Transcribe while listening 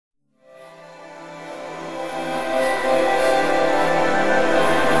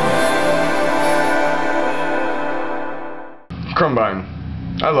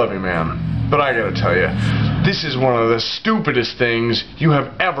Krumbine, I love you, man, but I gotta tell you, this is one of the stupidest things you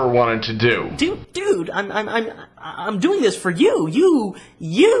have ever wanted to do. Dude, I'm doing this for you.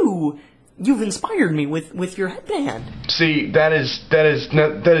 You've inspired me with your headband. See, that is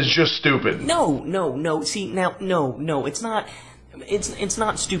just stupid. No. See, now, no, it's not. It's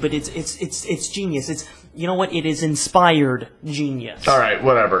not stupid. It's genius. You know what? It is inspired genius. All right,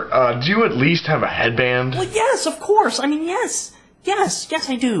 whatever. Do you at least have a headband? Well, yes, of course. I mean, yes,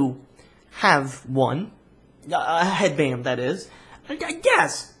 I do have one. A headband, that is.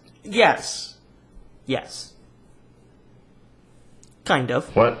 Yes. Kind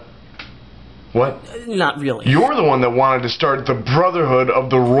of. What? Not really. You're the one that wanted to start the Brotherhood of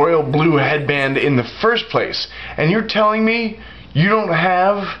the Royal Blue Headband in the first place, and you're telling me you don't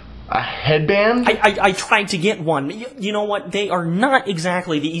have a headband? I tried to get one. You know what? They are not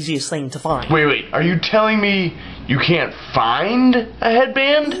exactly the easiest thing to find. Wait. Are you telling me you can't find a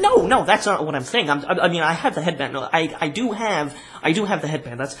headband? No, that's not what I'm saying. I mean, I have the headband. No, I do have the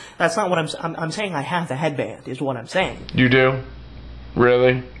headband. That's not what I'm saying. I have the headband is what I'm saying. You do?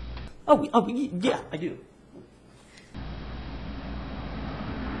 Really? Oh, yeah, I do.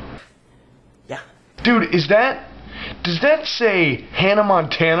 Yeah. Dude, does that say Hannah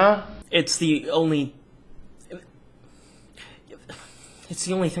Montana? It's the only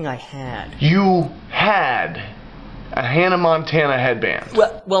thing I had. You had a Hannah Montana headband.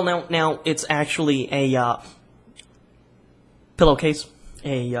 Well, now it's actually a pillowcase,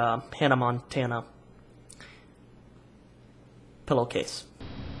 a Hannah Montana pillowcase.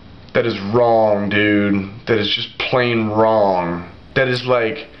 That is wrong, dude. That is just plain wrong. That is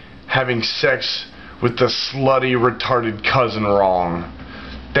like having sex with the slutty, retarded cousin wrong.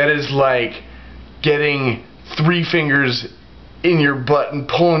 That is like getting 3 fingers in your butt and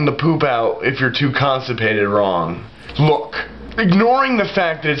pulling the poop out if you're too constipated wrong. Look, ignoring the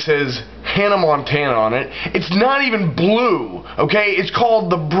fact that it says Hannah Montana on it, it's not even blue, okay? It's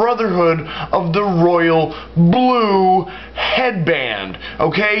called the Brotherhood of the Royal Blue Headband,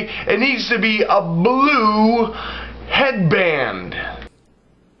 okay? It needs to be a blue headband.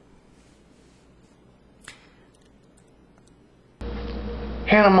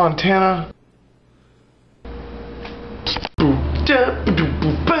 Hannah Montana.